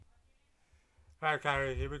All right,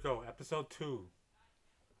 Kyrie, here we go. Episode 2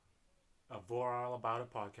 of We're All About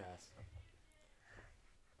It podcast.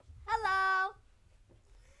 Hello.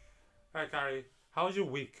 All right, Kyrie, how was your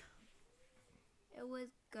week? It was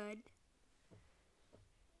good.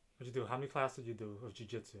 What'd you do? How many classes did you do of Jiu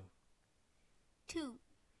Jitsu? Two.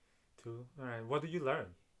 Two? All right, what did you learn?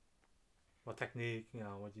 What technique?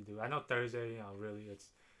 What did you do? I know Thursday, really it's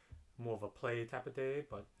more of a play type of day,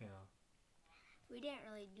 but. We didn't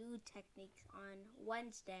really do techniques on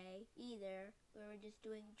Wednesday either. We were just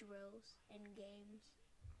doing drills and games.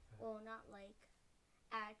 Well, not like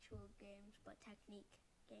actual games, but technique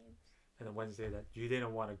games. And then Wednesday that you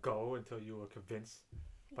didn't want to go until you were convinced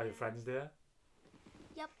by your friends there?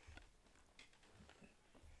 Yep.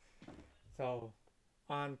 So,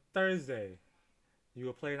 on Thursday, you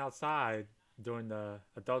were playing outside during the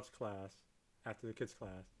adults class after the kids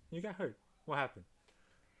class. You got hurt. What happened?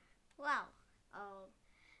 Well,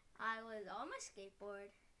 I was on my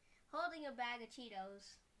skateboard holding a bag of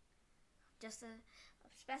Cheetos. Just to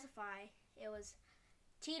specify, it was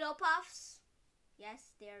Cheeto Puffs.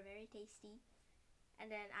 Yes, they are very tasty.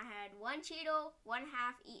 And then I had one Cheeto, one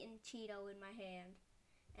half eaten Cheeto in my hand,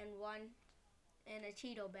 and one in a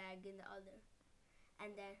Cheeto bag in the other.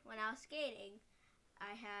 And then when I was skating,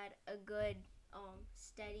 I had a good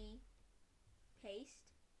steady pace,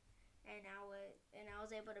 and I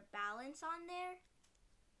was able to balance on there.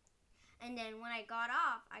 And then when I got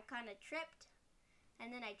off, I kind of tripped,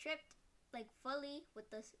 and then I tripped like fully with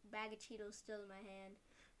this bag of Cheetos still in my hand.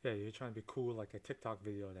 Yeah, you're trying to be cool like a TikTok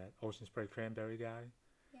video, that Ocean Spray Cranberry guy.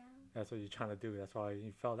 Yeah. That's what you're trying to do. That's why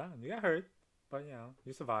you fell down. You got hurt, but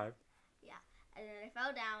you survived. Yeah. And then I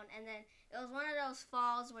fell down, and then it was one of those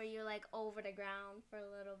falls where you're like over the ground for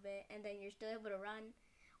a little bit, and then you're still able to run.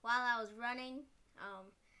 While I was running,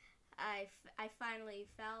 I finally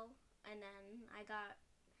fell, and then I got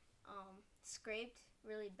scraped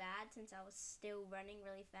really bad since I was still running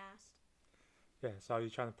really fast. Yeah, so you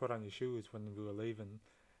trying to put on your shoes when we were leaving,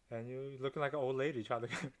 and you looking like an old lady trying to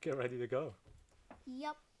get ready to go.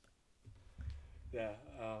 Yep. Yeah.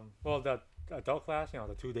 Well, the adult class,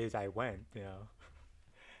 the 2 days I went,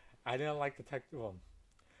 I didn't like the tech. Well,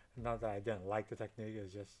 not that I didn't like the technique.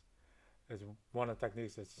 It's one of the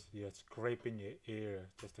techniques is you're scraping your ear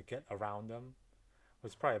just to get around them,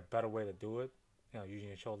 which is probably a better way to do it. Using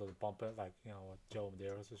your shoulder to bump it, like what Joe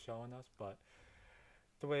Medeiros was showing us. But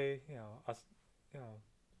the way us, you know,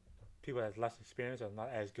 people that has less experience or not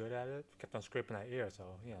as good at it kept on scraping our ear. So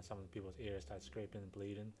some of the people's ears started scraping and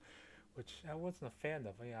bleeding, which I wasn't a fan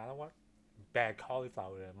of. I don't want bad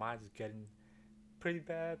cauliflower ear. Mine's getting pretty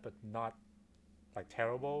bad, but not like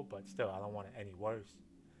terrible. But still, I don't want it any worse.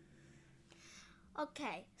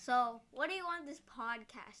 Okay, so what do you want this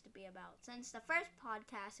podcast to be about? Since the first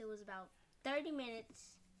podcast, it was about 30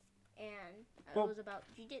 minutes, and it Well, was about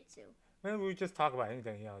jiu-jitsu. maybe we just talk about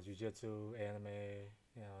anything. Jiu-jitsu, anime,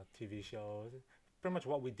 TV shows, pretty much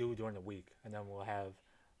what we do during the week, and then we'll have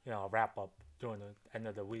a wrap up during the end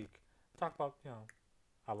of the week. Talk about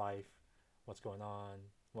our life, what's going on,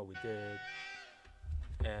 what we did,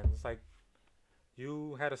 and it's like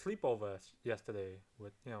you had a sleepover yesterday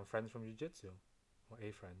with friends from jiu-jitsu, or a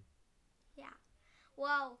friend. Yeah.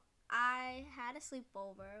 Well, I had a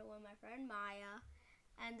sleepover with my friend Maya,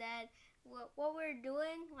 and then what we were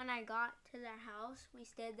doing when I got to their house, we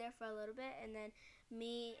stayed there for a little bit, and then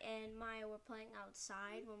me and Maya were playing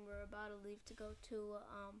outside when we were about to leave to go to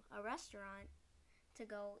a restaurant to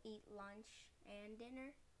go eat lunch and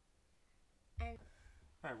dinner. And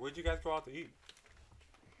All right, where'd you guys go out to eat?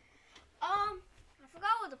 I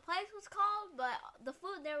forgot what the place was called, but the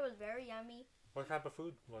food there was very yummy. What type of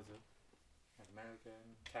food was it? Like American,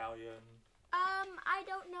 Italian? I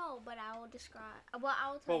don't know, but I will describe. Well,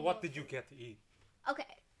 I will tell Well, you. what did you get to eat? Okay,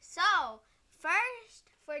 so first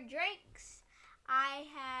for drinks, I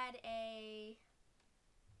had a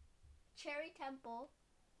Cherry Temple.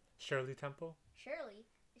 Shirley Temple? Shirley,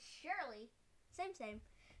 same.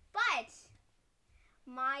 But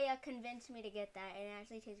Maya convinced me to get that, and it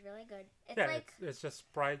actually tastes really good. It's Yeah, like, it's just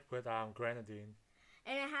Sprite with grenadine.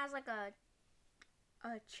 and it has like a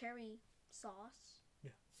cherry sauce.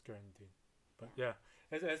 Yeah, it's grenadine. But yeah,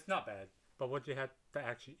 it's not bad. But what you had to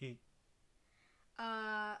actually eat?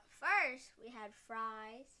 First we had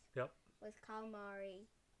fries. Yep. With calamari.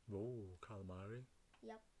 Oh, calamari.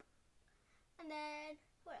 Yep. And then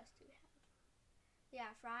what else do we have?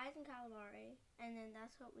 Yeah, fries and calamari, and then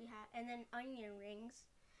that's what we had, and then onion rings,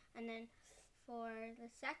 and then for the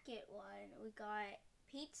second one we got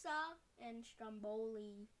pizza and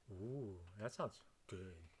stromboli. Ooh, that sounds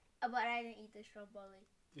good. But I didn't eat the stromboli.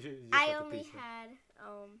 You just I had the only pizza. had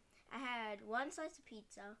I had one slice of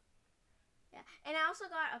pizza, Yeah, and I also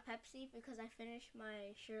got a Pepsi because I finished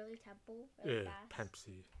my Shirley Temple really fast.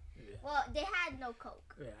 Pepsi. Yeah. Well, they had no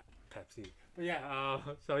Coke. Yeah, Pepsi. But yeah,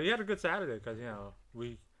 so you had a good Saturday because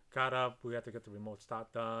we got up, we had to get the remote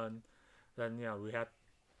start done. Then we had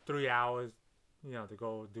 3 hours, to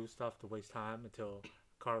go do stuff to waste time until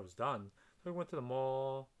car was done. So we went to the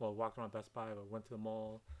mall. Well, walked around Best Buy, but went to the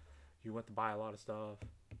mall. You went to buy a lot of stuff.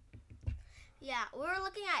 Yeah, we were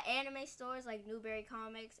looking at anime stores like Newberry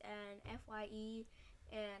Comics and FYE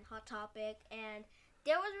and Hot Topic, and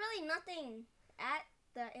there was really nothing at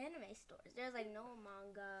the anime stores. There's like no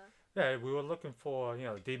manga. Yeah, we were looking for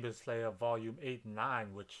Demon Slayer Volume 8 and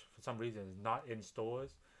 9, which for some reason is not in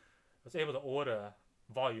stores. I was able to order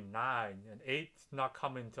Volume 9, and 8's not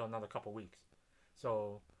coming until another couple weeks.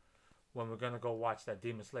 So when we're gonna go watch that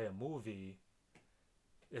Demon Slayer movie,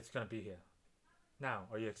 it's gonna be here. Now,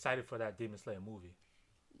 are you excited for that Demon Slayer movie?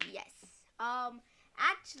 Yes.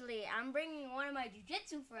 Actually, I'm bringing one of my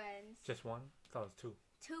jujitsu friends. Just one? I thought it was two.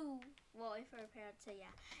 Two. Well, if we're paired, so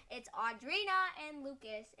yeah. It's Audrina and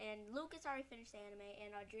Lucas, and Lucas already finished the anime,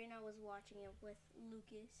 and Audrina was watching it with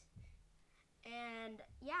Lucas. And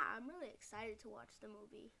yeah, I'm really excited to watch the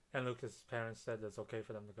movie. And Lucas' parents said it's okay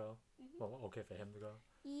for them to go. Mm-hmm. Well, okay for him to go.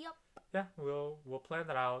 Yep. Yeah, we'll plan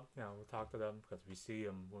that out. We'll talk to them because we see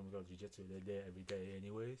them when we go to jiu-jitsu. They're there every day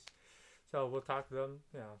anyways. So we'll talk to them,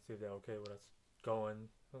 see if they're okay with us going.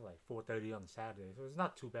 It was like 4:30 on Saturday, so it's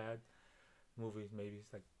not too bad. Movie maybe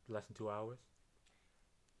it's like less than 2 hours.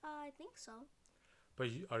 I think so. But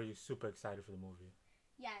are you super excited for the movie?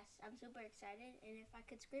 Yes, I'm super excited, and if I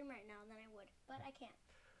could scream right now, then I would, but I can't.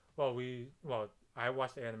 Well, I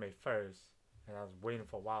watched the anime first, and I was waiting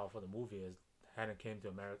for a while for the movie. It hadn't came to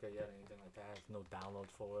America yet, or anything like that. There's no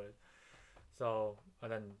download for it. So,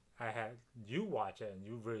 and then I had you watch it, and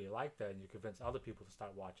you really liked it, and you convinced other people to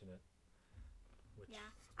start watching it.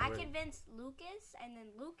 Yeah, I convinced Lucas, and then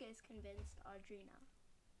Lucas convinced Audrina.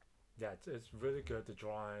 Yeah, it's really good. The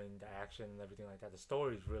drawing, the action, and everything like that. The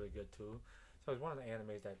story is really good too. So it's one of the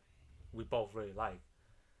animes that we both really like.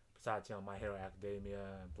 Besides, My Hero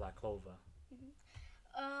Academia and Black Clover.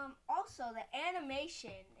 Mm-hmm. Also, the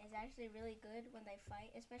animation is actually really good when they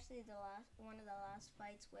fight, especially one of the last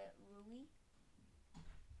fights with Rui.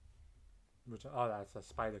 That's a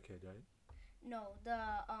Spider Kid, right? No,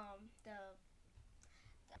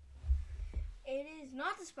 it is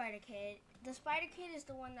not the Spider Kid. The Spider Kid is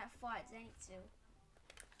the one that fought Zenitsu,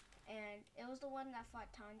 and it was the one that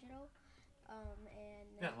fought Tanjiro.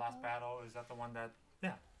 And the last battle is that the one that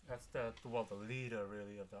that's the leader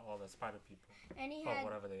really of all the spider people. And he had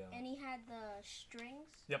whatever they are. And he had the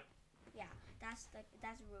strings. Yep. Yeah, that's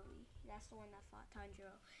Rui. That's the one that fought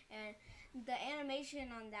Tanjiro. And the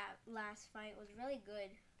animation on that last fight was really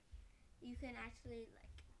good. You can actually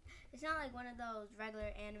it's not like one of those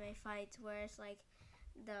regular anime fights where it's like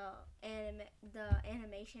the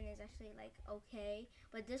animation is actually like okay,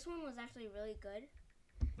 but this one was actually really good.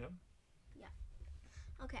 Yep.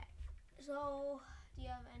 Yeah. Okay. So, do you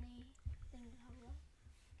have anything to talk about?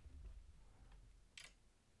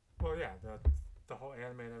 Well, yeah, the whole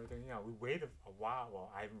anime and everything. We waited a while.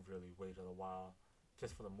 Well, I haven't really waited a while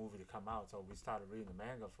just for the movie to come out. So we started reading the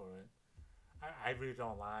manga for it. I read it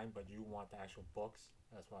online, but you want the actual books.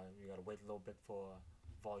 That's why we gotta wait a little bit for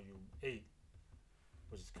Volume 8,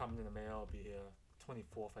 which is coming in the mail. It'll be here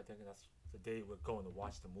 24th, I think, and that's the day we're going to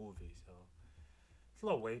watch the movie. So it's a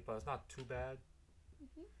little wait, but it's not too bad.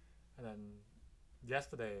 Mm-hmm. And then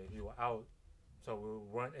yesterday you were out, so we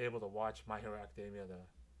weren't able to watch My Hero Academia,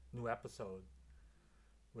 the new episode,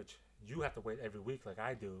 which you have to wait every week like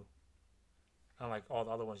I do. Unlike all the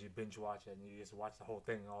other ones you binge watch and you just watch the whole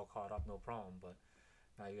thing all caught up, no problem. But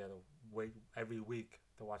now you gotta wait every week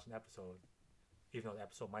to watch an episode, even though the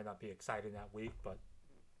episode might not be exciting that week, but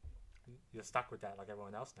you're stuck with that like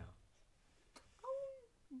everyone else now.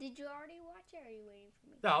 Did you already watch it, or are you waiting for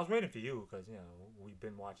me? Yeah, I was waiting for you because we've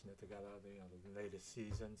been watching it together. The latest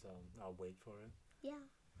season, so I'll wait for it. Yeah.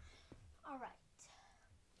 All right.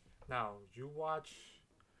 Now you watch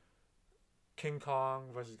King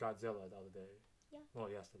Kong versus Godzilla the other day. Yeah. Well,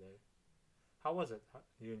 yesterday. How was it?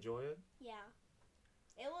 You enjoy it? Yeah.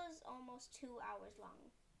 It was almost 2 hours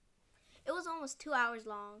long. It was almost 2 hours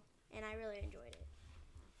long, and I really enjoyed it.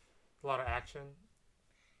 A lot of action.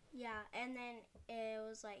 Yeah, and then it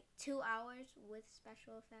was like 2 hours with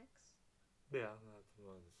special effects. Yeah,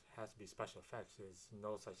 well, it has to be special effects. There's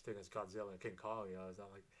no such thing as Godzilla and King Kong. It's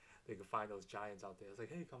not like they can find those giants out there. It's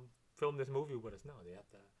like, hey, come film this movie with us. No, they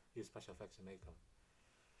have to use special effects to make them.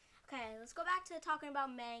 Okay, let's go back to talking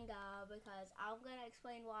about manga because I'm going to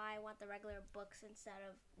explain why I want the regular books instead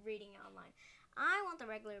of reading it online. I want the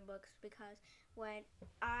regular books because when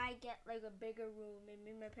I get like a bigger room and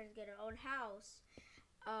me and my parents get our own house,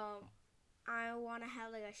 I want to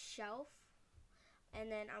have like a shelf,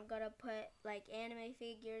 and then I'm gonna put like anime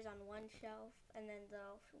figures on one shelf, and then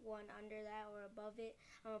the one under that or above it,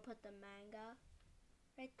 I'm gonna put the manga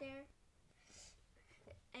right there,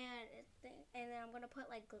 and then I'm gonna put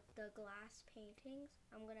like the glass paintings.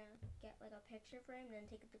 I'm gonna get like a picture frame, then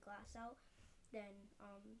take the glass out, then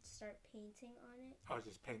start painting on it. Or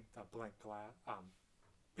just paint a blank glass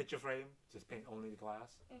picture frame. Just paint only the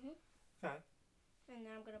glass. Mhm. Okay. And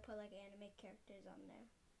then I'm gonna put like anime characters on there.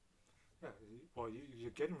 Yeah. Well,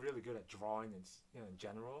 you're getting really good at drawing and in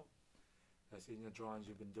general. I see the drawings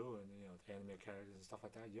you've been doing, the anime characters and stuff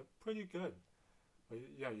like that. You're pretty good. But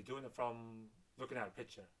you're doing it from looking at a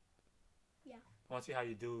picture. Yeah. I want to see how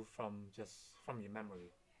you do from your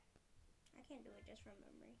memory. I can't do it just from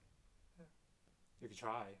memory. Yeah. You could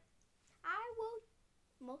try. I will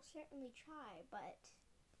most certainly try, but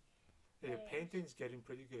Yeah, your painting's getting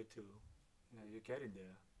pretty good too. You're getting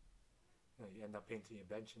there. You end up painting your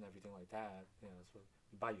bench and everything like that. So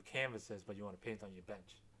you buy your canvases, but you want to paint on your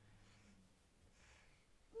bench.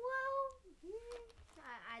 well,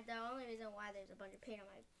 the only reason why there's a bunch of paint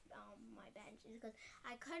on my bench is because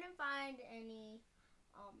I couldn't find any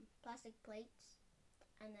plastic plates,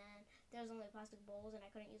 and then there's only plastic bowls, and I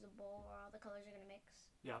couldn't use a bowl or all the colors are gonna mix.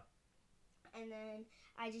 Yeah. And then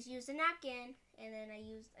I just used a napkin, and then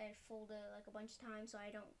I folded it like a bunch of times so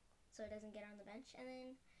it doesn't get on the bench. And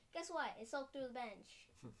then guess what? It soaked through the bench.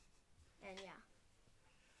 And yeah.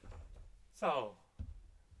 So,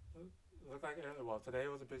 look like today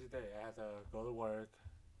was a busy day. I had to go to work,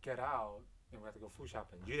 get out, and we had to go food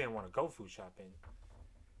shopping. You didn't want to go food shopping.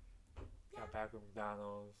 Yeah. Got back from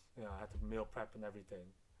McDonald's. I had to meal prep and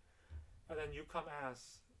everything. And then you come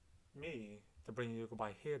ask me to bring you to go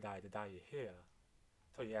buy hair dye to dye your hair.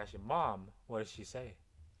 So you ask your mom, what did she say?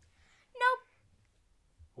 Nope.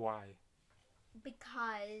 Why?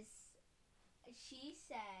 Because she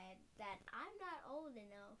said that I'm not old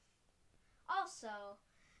enough. Also,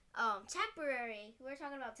 temporary. We were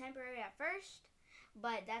talking about temporary at first,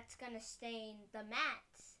 but that's gonna stain the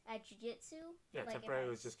mats at jiu-jitsu. Yeah, like temporary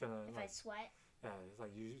was just gonna if I sweat. Yeah, it's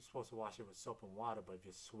like you're supposed to wash it with soap and water, but if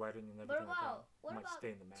you're sweating and What everything like that, what it might about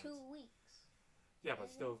stain the mats. 2 weeks? Yeah,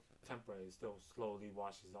 but still temporary. It still slowly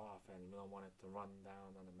washes off, and we don't want it to run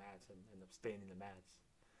down on the mats and end up staining the mats.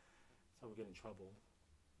 So we get in trouble.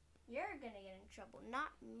 You're gonna get in trouble,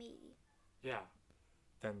 not me. Yeah.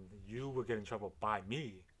 Then you will get in trouble by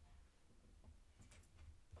me.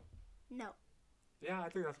 No. Yeah, I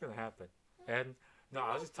think that's gonna happen. And no,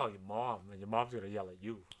 I'll just tell your mom, and your mom's gonna yell at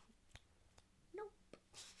you. Nope.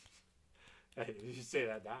 Hey, you should say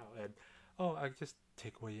that now. And I just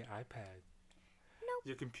take away your iPad. Nope.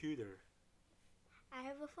 Your computer. I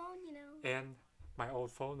have a phone, And my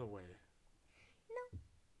old phone away. Nope.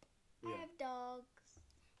 Yeah. I have dogs.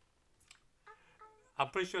 I'm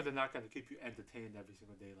pretty sure they're not gonna keep you entertained every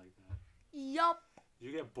single day like that. Yup.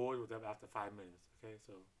 You get bored with them after 5 minutes, okay?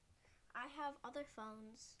 So I have other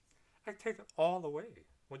phones. I take it all away.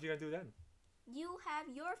 What are you gonna do then? You have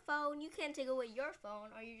your phone. You can't take away your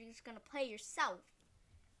phone, or you're just gonna play yourself.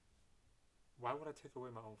 Why would I take away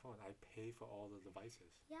my own phone? I pay for all the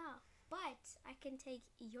devices. Yeah, but I can take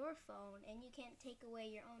your phone, and you can't take away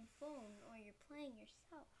your own phone, or you're playing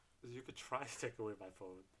yourself. You could try to take away my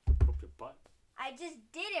phone. Whoop your butt. I just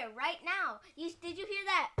did it right now. Did you hear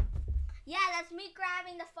that? Yeah, that's me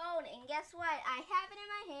grabbing the phone, and guess what? I have it in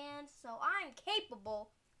my hands, so I'm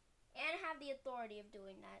capable and have the authority of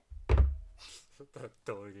doing that. The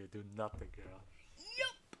authority to do nothing, girl.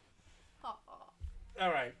 Yup. All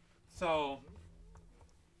right, so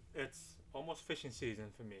it's almost fishing season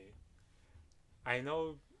for me. I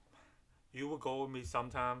know you will go with me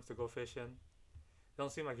sometimes to go fishing.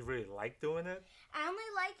 Don't seem like you really like doing it. I only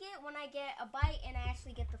like it when I get a bite and I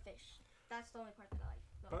actually get the fish. That's the only part that I like.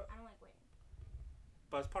 But- I don't like waiting.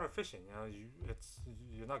 But it's part of fishing,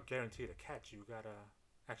 you're not guaranteed to catch. You gotta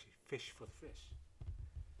actually fish for the fish.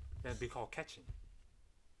 That'd be called catching.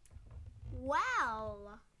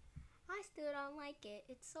 Well, I still don't like it.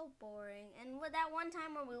 It's so boring. And with that one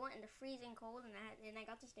time when we went in the freezing cold and I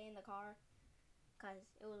got to stay in the car because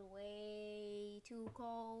it was way too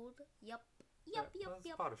cold. Yup. That's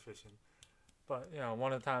part of fishing. But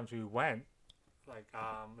one of the times we went, it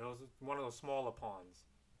was one of those smaller ponds,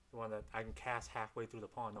 the one that I can cast halfway through the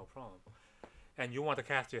pond, no problem. And you want to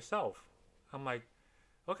cast yourself. I'm like,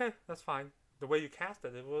 okay, that's fine. The way you cast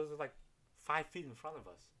it was like 5 feet in front of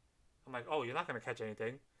us. I'm like, oh, you're not gonna catch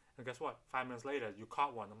anything. And guess what? 5 minutes later, you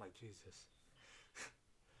caught one. I'm like, Jesus.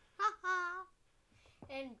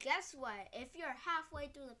 And guess what? If you're halfway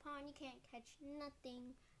through the pond, you can't catch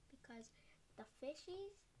nothing because the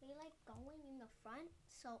fishies, they like going in the front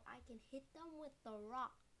so I can hit them with the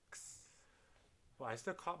rocks. Well, I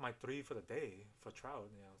still caught my 3 for the day for trout.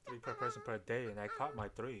 3 per person per day, and I caught my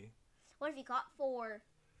 3. What if you caught 4?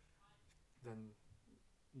 Then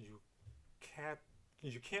you can't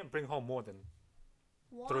you can't bring home more than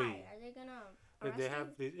Why? 3. Are they gonna arrest They you? have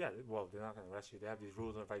these, yeah. Well, they're not gonna arrest you. They have these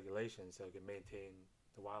rules and regulations so you can maintain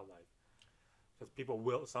the wildlife.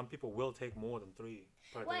 Because some people will take more than 3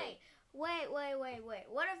 per day. Wait.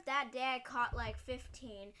 What if that day I caught like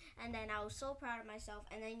 15 and then I was so proud of myself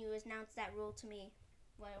and then you announced that rule to me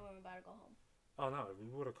when we're about to go home? Oh no! If we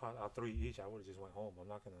would have caught our 3 each, I would have just went home. I'm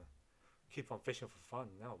not gonna keep on fishing for fun.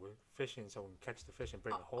 No, we're fishing so we can catch the fish and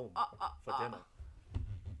bring it home for dinner.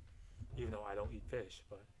 Even though I don't eat fish,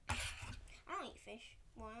 but I don't eat fish.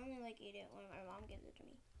 Well, I only like eat it when my mom gives it to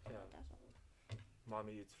me. yeah, That's all.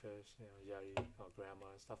 mommy eats fish. Yai, our grandma,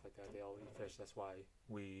 and stuff like that. They all eat fish. That's why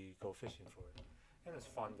we go fishing for it, and it's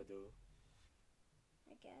fun to do.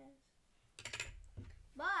 I guess.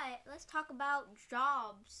 But let's talk about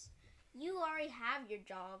jobs. You already have your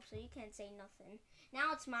job, so you can't say nothing.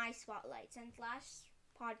 Now it's my spotlight. Since last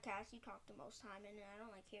podcast, you talked the most time, and I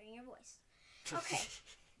don't like hearing your voice. Okay.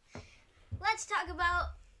 Let's talk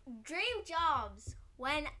about dream jobs.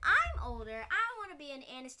 When I'm older, I want to be an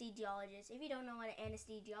anesthesiologist. If you don't know what an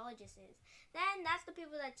anesthesiologist is, then that's the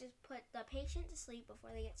people that just put the patient to sleep before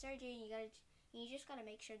they get surgery. And you just gotta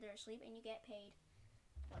make sure they're asleep, and you get paid.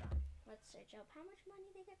 Hold on, let's search up how much money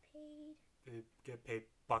they get paid. They get paid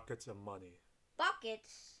buckets of money.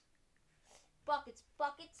 Buckets.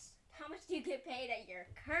 How much do you get paid at your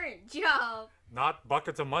current job? Not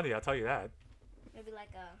buckets of money, I'll tell you that. Maybe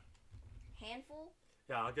like a handful.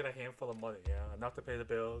 Yeah, I'll get a handful of money. Yeah, enough to pay the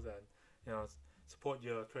bills and support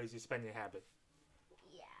your crazy spending habit.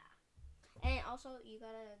 Yeah. And also, you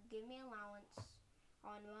gotta give me allowance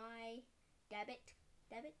on my debit.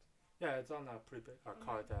 Yeah, it's on our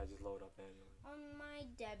card that I just load up manually. On my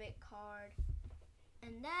debit card.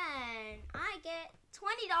 And then I get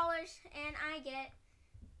 $20 and I get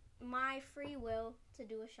my free will to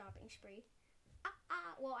do a shopping spree.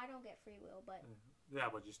 Well, I don't get free will, but... Yeah,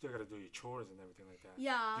 but you still gotta do your chores and everything like that.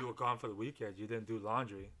 Yeah. You were gone for the weekend. You didn't do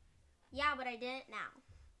laundry. Yeah, but I did it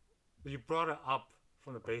now. You brought it up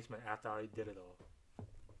from the basement after I did it all.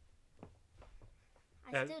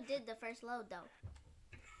 I still did the first load, though.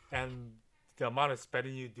 And the amount of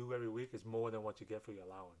spending you do every week is more than what you get for your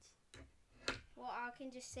allowance. Well, I can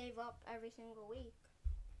just save up every single week.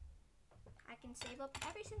 I can save up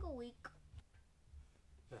every single week.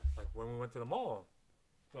 Yeah, like when we went to the mall.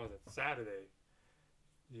 What was it? Saturday.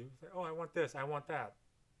 You say, oh, I want this, I want that.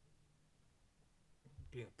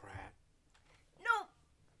 Being a brat. No.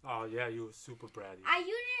 Oh yeah, you were super bratty.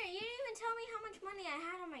 You didn't even tell me how much money I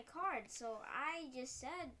had on my card, so I just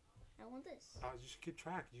said I want this. You should keep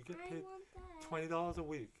track. You get I paid want that. $20 a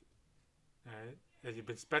week. Alright? And you've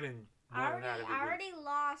been spending more than that every I week. already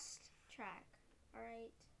lost track.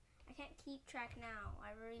 Alright? I can't keep track now.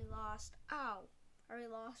 I already lost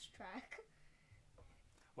track.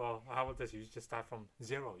 Well, how about this? You just start from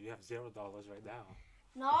zero. You have $0 right now.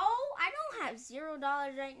 No, I don't have $0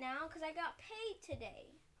 right now because I got paid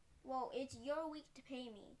today. Well, it's your week to pay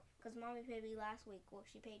me because Mommy paid me last week. Well,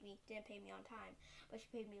 didn't pay me on time, but she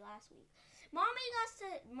paid me last week. Mommy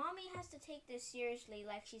has to take this seriously,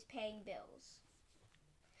 like she's paying bills.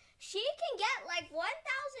 She can get like 1,000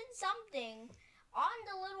 something on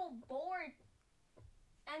the little board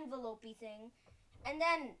envelopey thing, and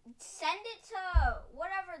then send it to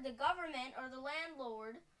whatever, the government or the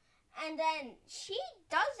landlord, and then she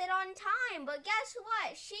does it on time. But guess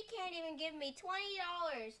what? She can't even give me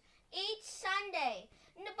 $20 each Sunday.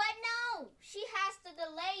 But no, she has to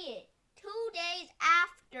delay it 2 days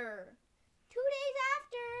after. 2 days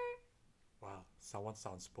after. Wow, someone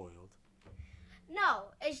sounds spoiled.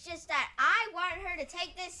 No, it's just that I want her to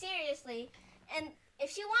take this seriously, and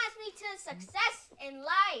if she wants me to success in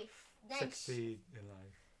life, then Succeed in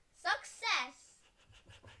life. Success.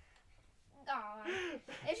 God.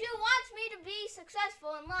 If she wants me to be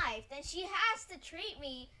successful in life, then she has to treat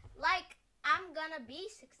me like I'm gonna be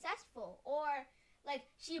successful, or like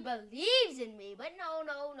she believes in me. But no. I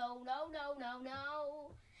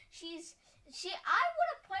would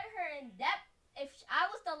have put her in debt if I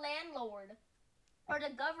was the landlord or the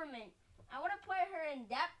government. I would have put her in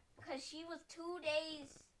debt because she was 2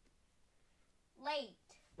 days late.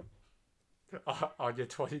 On your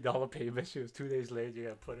 $20 payment, she was 2 days late. You're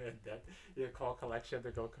gonna put it in debt. You're gonna call collection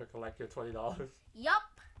to go collect your $20.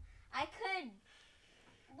 Yup. I could.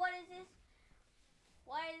 What is this?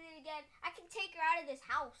 Why is it again? I can take her out of this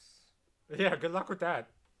house. Yeah, good luck with that.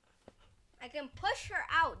 I can push her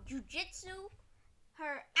out. Jujitsu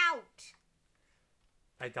her out.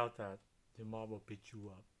 I doubt that. Your mom will beat you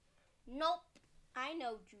up. Nope. I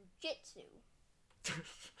know jujitsu.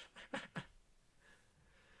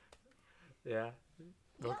 Yeah.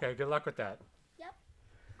 Yep. Okay, good luck with that. Yep.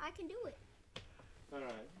 I can do it.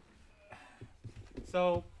 Alright.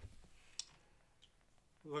 So,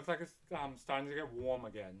 looks like it's starting to get warm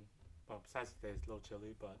again. Well, besides today, it's a little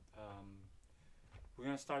chilly, but we're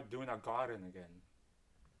going to start doing our garden again.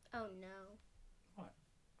 Oh no. What?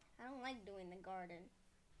 I don't like doing the garden.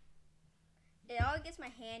 It always gets my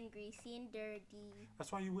hand greasy and dirty.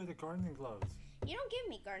 That's why you wear the gardening gloves. You don't give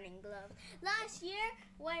me gardening gloves. Last year,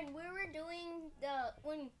 when we were doing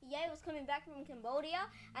when Ye was coming back from Cambodia,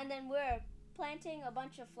 and then we were planting a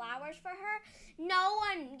bunch of flowers for her, no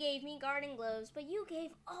one gave me gardening gloves, but you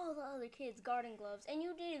gave all the other kids gardening gloves, and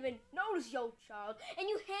you didn't even notice your child, and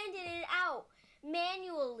you handed it out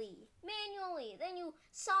manually. Then you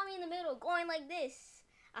saw me in the middle going like this,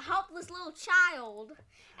 a helpless little child,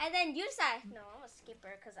 and then you decided, no, I'm a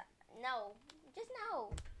skipper, because no, just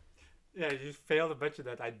no. Yeah, you failed to mention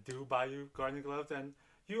that I do buy you gardening gloves, and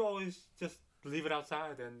you always just leave it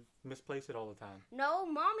outside and misplace it all the time. No,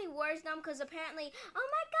 Mommy wears them because apparently, oh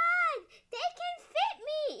my God, they can fit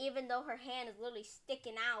me, even though her hand is literally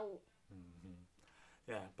sticking out.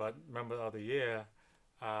 Mm-hmm. Yeah, but remember the other year,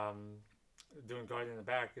 doing gardening in the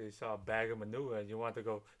back, you saw a bag of manure, and you wanted to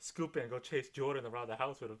go scoop it and go chase Jordan around the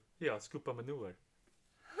house with a scoop of manure.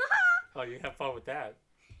 Oh, you have fun with that.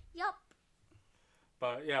 Yup.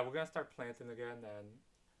 But yeah, we're gonna start planting again,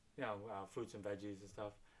 and fruits and veggies and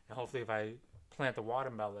stuff. And hopefully, if I plant a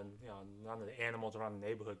watermelon, none of the animals around the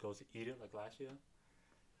neighborhood goes to eat it like last year.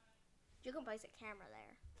 You can place a camera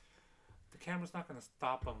there. The camera's not gonna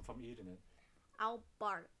stop them from eating it. I'll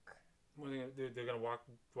bark. What are they gonna do? They're gonna walk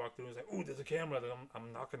through and say, "Ooh, there's a camera.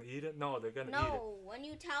 I'm not gonna eat it." No, they're gonna eat it. No, when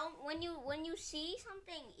you see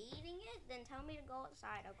something eating it, then tell me to go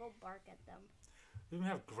outside. I'll go bark at them. We even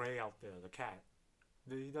have Gray out there, the cat.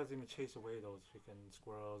 He doesn't even chase away those freaking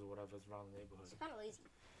squirrels or whatever's around the neighborhood. He's kind of lazy.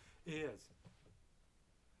 He is.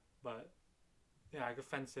 But yeah, I could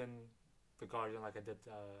fence in the garden like I did,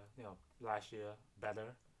 last year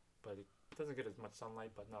better. But it doesn't get as much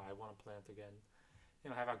sunlight. But no, I want to plant again.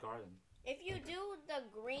 Have our garden. If you do the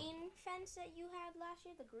green fence that you had last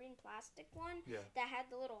year, the green plastic one that had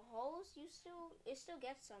the little holes, it still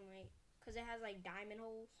gets sunlight because it has like diamond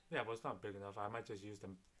holes. Yeah, but it's not big enough. I might just use the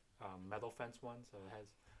metal fence one, so it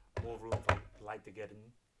has more room for light to get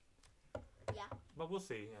in. Yeah. But we'll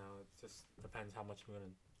see. It just depends how much we're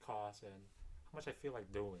gonna cost and how much I feel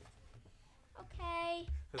like doing. Okay.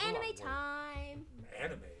 Anime time.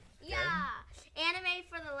 Anime. Again? Yeah. Anime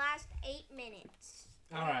for the last 8 minutes.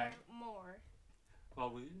 All right. More.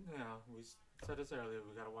 Well, we said this earlier.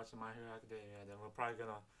 We gotta watch the My Hero Academia, and then we're probably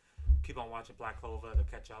gonna keep on watching Black Clover to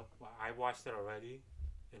catch up. Well, I watched it already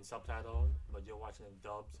in subtitle, but you're watching it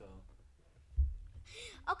dubbed, so.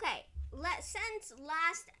 Okay. Since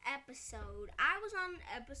last episode, I was on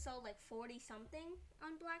episode like 40 something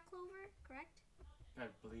on Black Clover, correct? I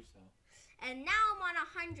believe so. And now I'm on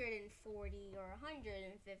 140 or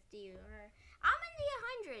 150 or I'm in the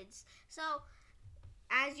hundreds. So,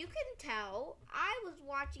 as you can tell, I was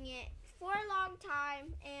watching it for a long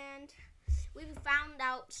time and we found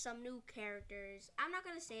out some new characters. I'm not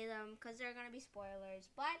going to say them because they're going to be spoilers,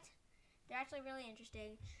 but they're actually really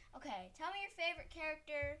interesting. Okay, tell me your favorite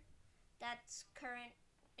character that's current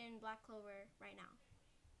in Black Clover right now.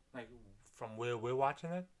 Like, from where we're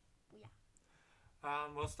watching it? Yeah.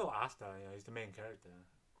 Well, still Asta, he's the main character.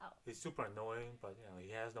 Oh. He's super annoying, but,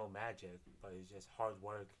 he has no magic, but he's just hard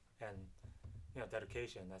work and,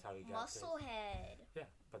 dedication. That's how he got Musclehead. Yeah,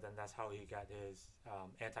 but then that's how he got his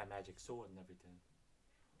anti-magic sword and everything.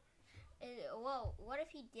 Well, what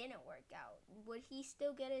if he didn't work out? Would he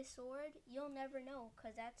still get his sword? You'll never know,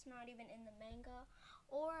 because that's not even in the manga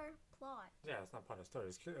or plot. Yeah, it's not part of the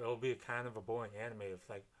story. It'll be kind of a boring anime. It's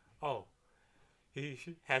like, oh, he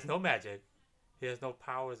has no magic. He has no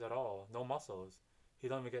powers at all. No muscles. He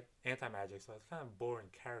don't even get anti-magic, so it's kind of a boring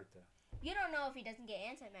character. You don't know if he doesn't get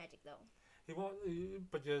anti-magic, though. He won't,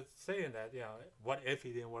 but you're saying that, what if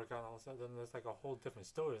he didn't work out all of a sudden? There's like a whole different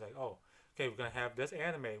story. It's like, oh, okay, we're going to have this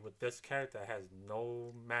anime with this character that has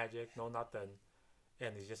no magic, no nothing,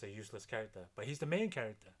 and he's just a useless character. But he's the main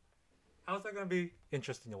character. How's that going to be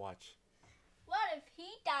interesting to watch? What if he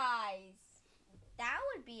dies? That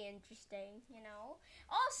would be interesting,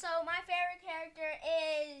 Also, my favorite character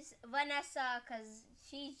is Vanessa, because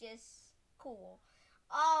she's just cool.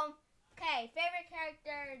 Okay, favorite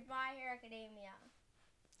character in My Hero Academia.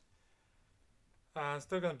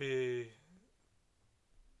 Still gonna be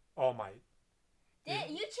All Might. You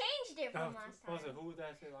changed it from last time. What was it? Who did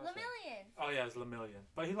I say last time? Lemillion. Oh yeah, it's Lemillion.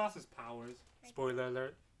 But he lost his powers. Spoiler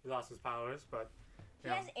alert. He lost his powers, but He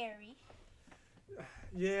has Airy.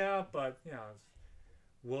 yeah, but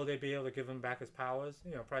will they be able to give him back his powers?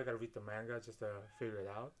 Probably gotta read the manga just to figure it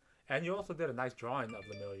out. And you also did a nice drawing of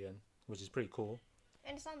Lemillion, which is pretty cool.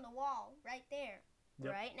 And it's on the wall right there,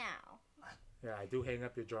 right now. Yeah, I do hang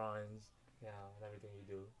up your drawings, and everything you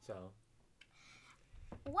do. So.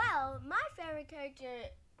 Well, my favorite character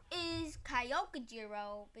is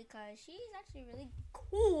Kyokujiro because she's actually really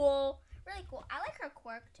cool. Really cool. I like her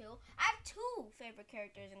quirk too. I have two favorite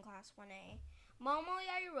characters in Class 1A. Momo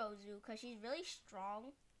Yaoyorozu because she's really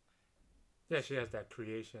strong. Yeah, she has that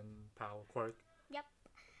creation power quirk. Yep.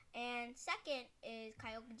 And second is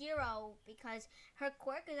Kyokujiro because her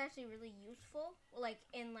quirk is actually really useful, like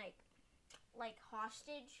in like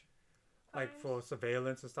hostage crimes. Like for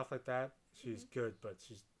surveillance and stuff like that. She's good, but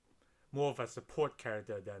she's more of a support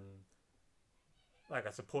character than like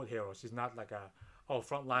a support hero. She's not like a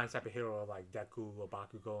frontline type of hero like Deku or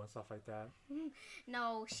Bakugo and stuff like that.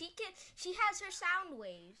 No, she has her sound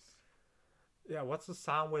waves. Yeah, what's the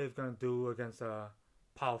sound wave gonna do against a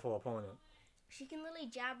powerful opponent? She can literally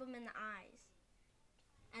jab him in the eyes,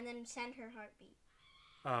 and then send her heartbeat.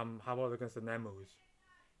 How about against the Nemus?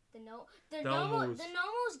 The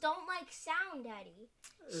Nomos don't like sound, Daddy.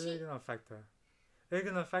 It ain't gonna affect her. It ain't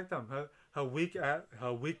gonna affect them. Her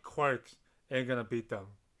weak quirks ain't gonna beat them.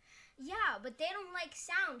 Yeah, but they don't like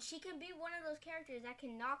sound. She can be one of those characters that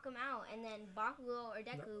can knock them out, and then Bakugo or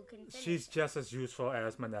Deku can finish. She's just as useful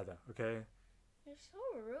as Mineta, okay? You're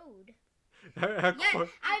so rude. Yeah, I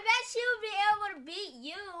bet she would be able to beat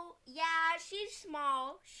you. Yeah, she's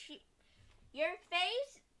small. Your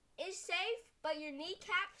face is safe, but your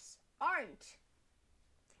kneecaps aren't.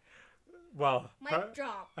 Well, Mic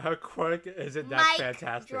drop. Her quirk isn't that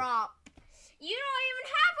fantastic. Mic drop. You don't even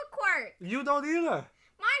have a quirk. You don't either.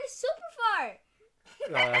 Mine is super fart.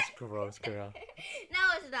 Oh, that's gross, girl. No,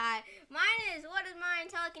 it's not. Mine is, what is mine?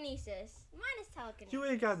 Telekinesis. Mine is telekinesis. You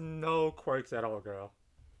ain't got no quirks at all, girl.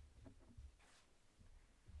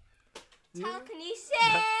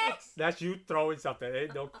 Telekinesis! That's you throwing something.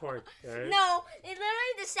 Ain't no quirk. Right? No, it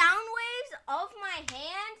literally, the sound waves of my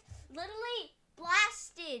hand literally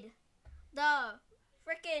blasted the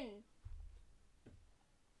freaking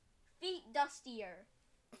feet dustier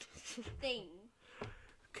thing.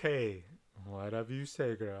 Okay, whatever you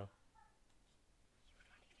say, girl.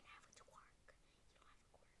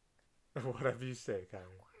 You don't even have a quirk. Whatever you say, Kyrie.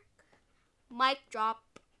 Mic drop.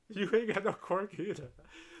 You ain't got no quirk either.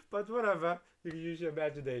 But whatever. You can use your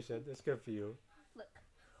imagination. It's good for you. Look.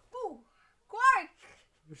 Ooh, quirk.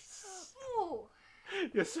 Ooh.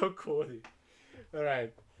 You're so corny.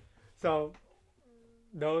 Alright. So,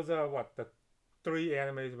 those are the 3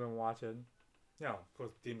 animes you've been watching. Yeah, of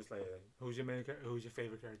course, Demon Slayer. Who's your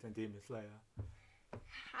favorite character in Demon Slayer?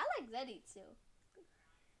 I like Zenitsu.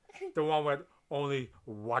 The one with only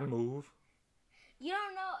one move? You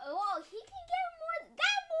don't know. Well, he can get more.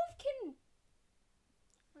 That move can.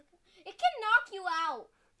 It can knock you out.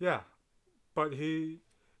 Yeah, but he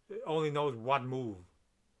only knows one move.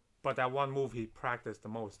 But that one move he practiced the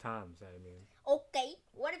most times, I mean. Okay,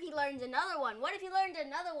 what if he learns another one? What if he learns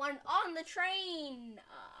another one on the train?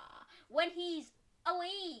 When he's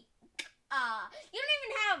awake? You don't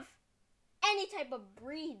even have any type of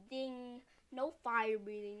breathing. No fire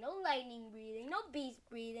breathing, no lightning breathing, no beast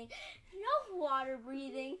breathing, no water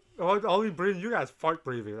breathing. Only breathing, you guys fart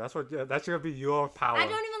breathing. That's gonna be your power. I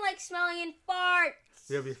don't even like smelling in farts.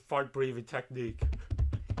 It's gonna be fart breathing technique.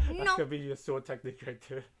 That's gonna be your sword technique right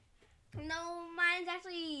there. No, mine's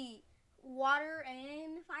actually water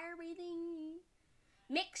and fire breathing.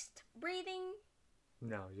 Mixed breathing.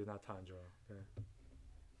 No, you're not Tanjiro. Okay?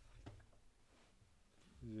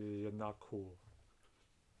 You're not cool.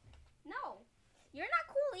 No, you're not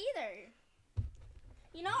cool either.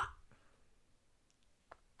 You know,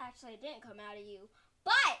 actually, it didn't come out of you,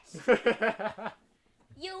 but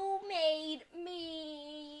you made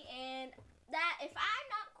me, and that if I'm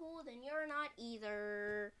not cool, then you're not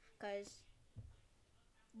either, because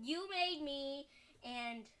you made me,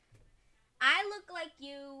 and I look like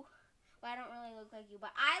you. Well, I don't really look like you,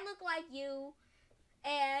 but I look like you.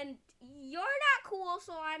 And you're not cool,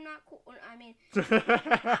 so I'm not cool. I mean, if I'm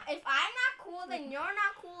not cool, then you're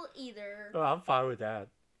not cool either. Oh, I'm fine with that.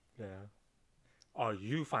 Yeah. Are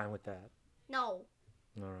you fine with that? No.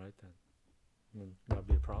 All right, then. That'll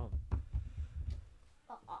be a problem.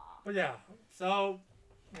 But yeah, so,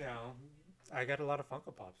 I got a lot of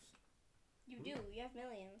Funko Pops. You do. You have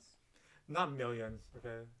millions. Not millions,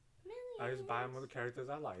 okay? I just buy them with the characters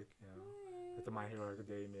I like, you know, like the My Hero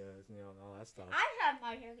Academia, you know, and all that stuff. I have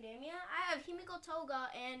My Hero Academia. I have Himiko Toga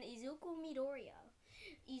and Izuku Midoriya.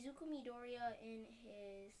 Izuku Midoriya in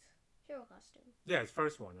his hero costume. Yeah, his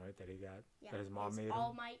first one, right, that he got. Yeah, That his mom made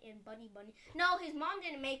All him. Might and Bunny Bunny. No, his mom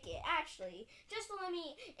didn't make it, actually. Just to let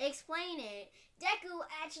me explain it, Deku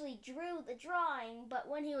actually drew the drawing, but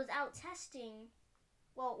when he was out testing,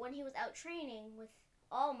 well, when he was out training with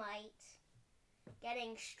All Might,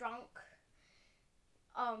 getting strong,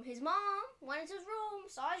 his mom went into his room,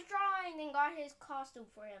 saw his drawing, and got his costume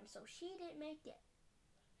for him, so she didn't make it.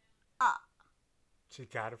 She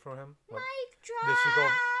got it for him. What? Mic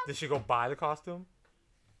drop! Did she go buy the costume?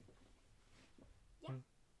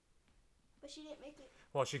 But she didn't make it.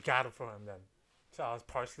 Well, she got it for him then. So I was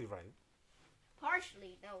partially right.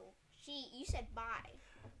 Partially, no. You said buy.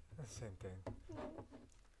 Same thing.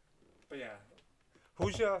 But yeah,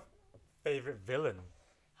 who's your favorite villain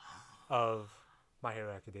of My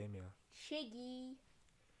Hero Academia? Shiggy.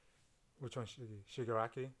 Which one?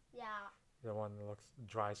 Shigaraki? Yeah. The one that looks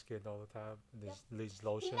dry skinned all the time. This leaves He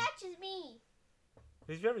lotion. matches me.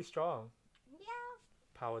 He's very strong. Yeah.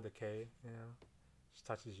 Power decay, you know. Just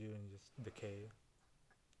touches you and just decay.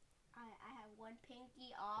 I have one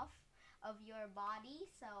pinky off of your body,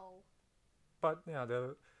 so. But you know,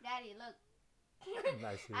 they're Daddy, look.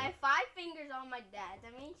 nice. I have 5 fingers on my dad.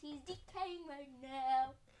 That means he's decaying right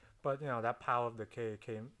now. But you know, that power of decay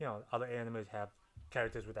came. You know, other animes have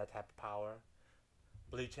characters with that type of power.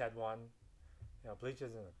 Bleach had one. You know, Bleach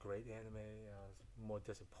isn't a great anime. You know, it's more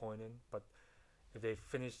disappointing. But if they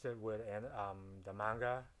finished it with the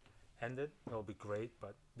manga ended, it'll be great.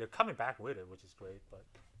 But they're coming back with it, which is great. But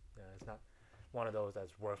yeah, it's not one of those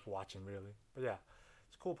that's worth watching really. But yeah,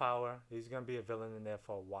 it's cool power. He's gonna be a villain in there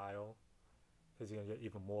for a while. Is he gonna get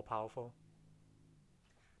even more powerful?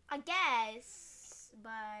 I guess.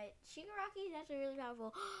 But Shigaraki is actually really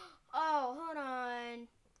powerful. Oh, hold on.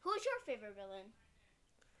 Who's your favorite villain?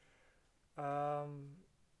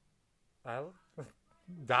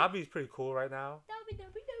 Dabi's pretty cool right now. Dobby.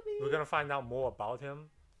 We're gonna find out more about him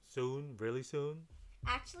soon, really soon.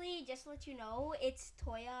 Actually, just to let you know, it's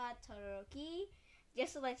Toya Todoroki.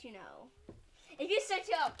 Just to let you know. If you search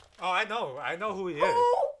up Oh, I know who he is.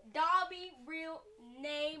 Dobby real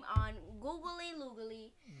name on Googly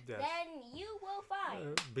Loogly, Yes. then you will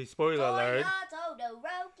find Be spoiler alert. Toya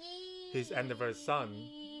Todoroki. He's Endeavor's son.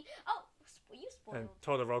 Oh, you spoiled. And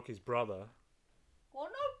Todoroki's brother,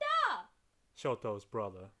 Konoda. Shoto's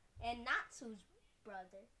brother. And Natsu's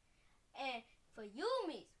brother. And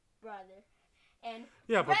Fuyumi's brother. And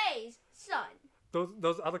Yeah, but Rei's son.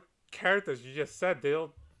 those other characters you just said, they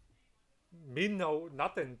don't mean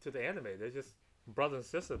nothing to the anime. They're just brother and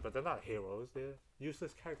sister, but they're not heroes. They're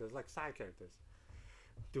useless characters, like side characters.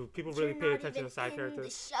 Do people really pay attention to side characters?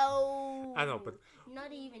 The show. I know, but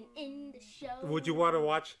not even in the show. would you want to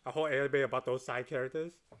watch a whole anime about those side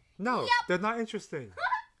characters? No, Yep. they're not interesting.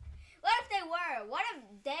 What if they were? What if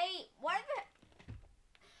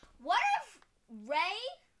Rei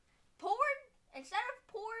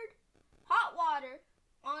poured hot water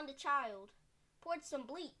on the child, poured some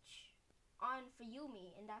bleach on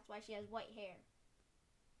Fuyumi, and that's why she has white hair?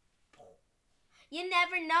 You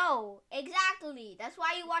never know. Exactly. That's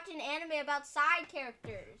why you watch an anime about side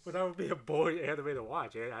characters. But that would be a boring anime to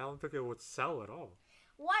watch. I don't think it would sell at all.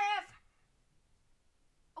 What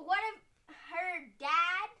if her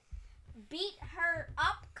dad beat her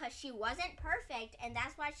up because she wasn't perfect, and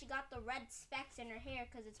that's why she got the red specks in her hair,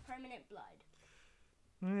 because it's permanent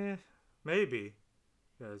blood? Maybe.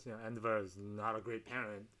 Because, you know, Endeavor is not a great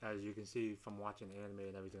parent, as you can see from watching the anime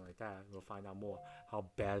and everything like that. We'll find out more how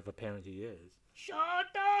bad of a parent he is. Shut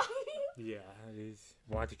up! Yeah, he's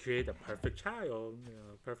wanted to create a perfect child, you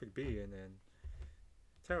know, perfect being, and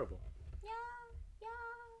terrible. Yeah.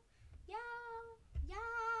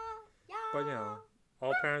 But, you know,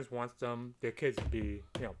 all parents want their kids to be,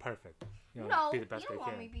 you know, perfect. You know, No, be the best you don't they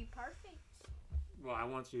want can. me to be perfect. Well, I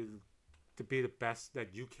want you to be the best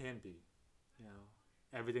that you can be. You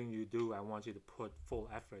know, everything you do, I want you to put full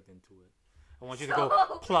effort into it. I want you to go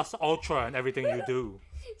plus ultra in everything you do.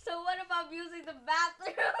 So what about using the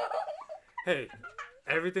bathroom? Hey,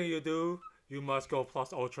 everything you do, you must go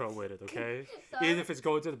plus ultra with it, okay? So Even if it's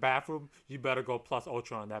going to the bathroom, you better go plus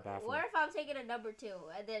ultra on that bathroom. what if I'm taking a number 2,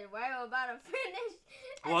 and then when I'm about to finish,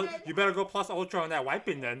 and Well, then, you better go plus ultra on that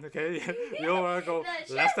wiping then, okay? You don't want to go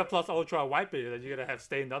No, less than plus ultra on wiping, then you're going to have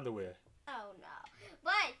stained underwear. oh no.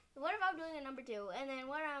 But what if I'm doing a number 2, and then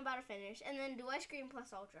when I'm about to finish, and then do I scream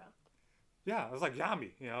plus ultra? Yeah, it's like Yami,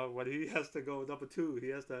 you know, when he has to go number 2, he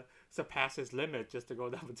has to surpass his limit just to go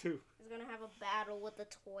number 2. He's gonna have a battle with the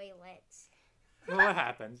toilets. Well, what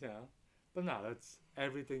happens, you know? But no, that's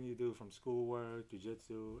everything you do from schoolwork,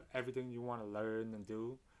 jujitsu, everything you want to learn and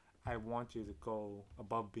do. I want you to go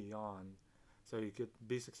above beyond, so you could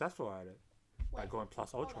be successful at it by Wait, going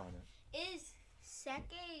plus hold ultra on. on it. Is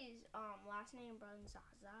Seke's last name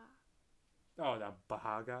Bronzaza? Oh, that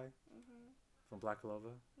Baha guy Mhm. from Black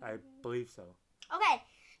Clover. I Mhm. believe so. Okay,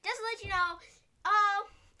 just to let you know,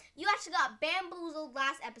 you actually got bamboozled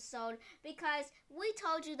last episode because we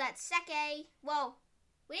told you that Seke. Well,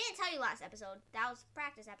 we didn't tell you last episode. That was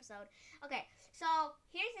practice episode. Okay, so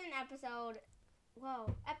here's an episode.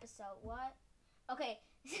 Whoa, episode what? Okay.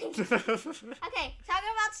 Okay,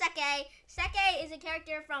 talking about Seke. Seke is a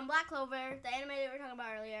character from Black Clover, the anime that we were talking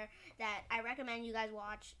about earlier, that I recommend you guys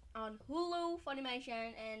watch on Hulu,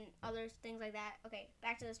 Funimation, and other things like that. Okay,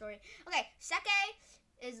 back to the story. Okay, Seke,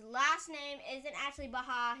 his last name isn't actually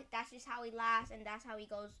Baha. That's just how he laughs, and that's how he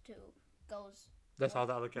goes. That's how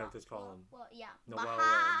the other characters call him. Well, yeah, Noel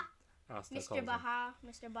Baha, and Asta calls Mr. him. Baha,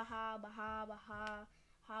 Mr. Baha, Baha,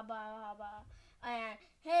 Haba, Haba, and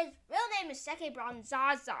his real name is Seke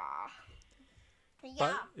Bronzaza.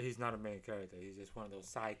 Yeah. But he's not a main character. He's just one of those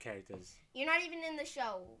side characters. You're not even in the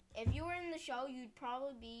show. If you were in the show, you'd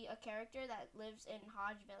probably be a character that lives in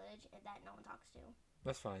Hodge Village and that no one talks to.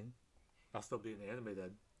 That's fine. I'll still be in the anime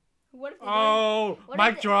then. What if they Oh, What mic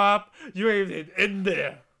if they- drop. You ain't even in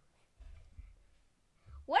there.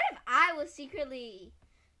 What if I was secretly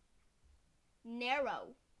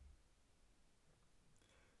Nero?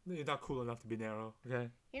 You're not cool enough to be Nero, okay?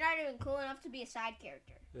 You're not even cool enough to be a side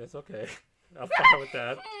character. That's okay. I'm fine with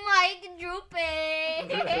that. Mike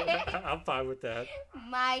Droopy. I'm fine with that.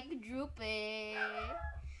 Mike Droopy.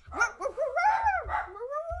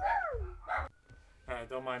 Alright,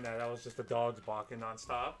 don't mind that. That was just the dogs barking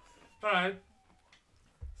nonstop. Alright.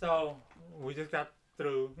 So, we just got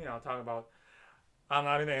through, talking about I'm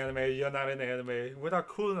not in the anime, you're not in the anime. We're not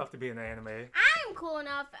cool enough to be in the anime. I'm cool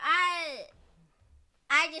enough.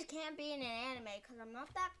 I just can't be in an anime because I'm not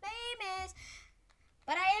that famous.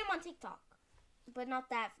 But I am on TikTok. But not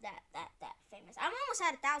that famous. I'm almost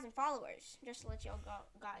at 1,000 followers. Just to let you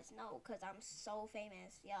guys know, because I'm so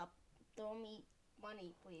famous. Yup. Throw me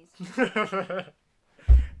money, please.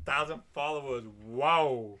 1,000 followers.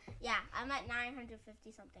 Wow. Yeah, I'm at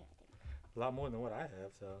 950 something, I think. A lot more than what I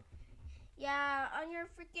have, so. Yeah, on your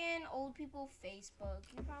freaking old people Facebook,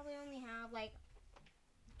 you probably only have like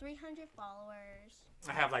 300 followers.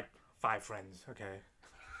 I have like 5 friends, okay?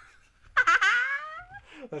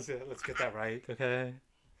 Let's get that right, okay?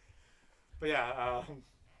 But yeah,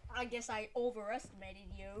 I guess I overestimated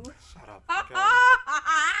you. shut up, okay?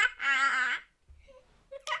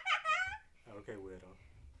 Okay, weirdo.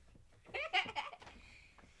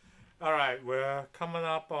 Alright, we're coming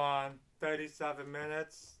up on 37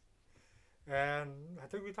 minutes. And I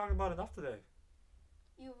think we talked about enough today.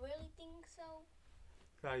 You really think so?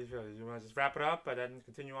 How you feel? You want to just wrap it up and then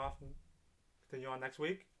continue on next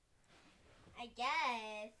week? I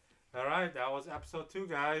guess. Alright, that was episode 2,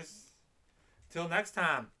 guys. Till next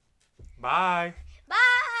time. Bye.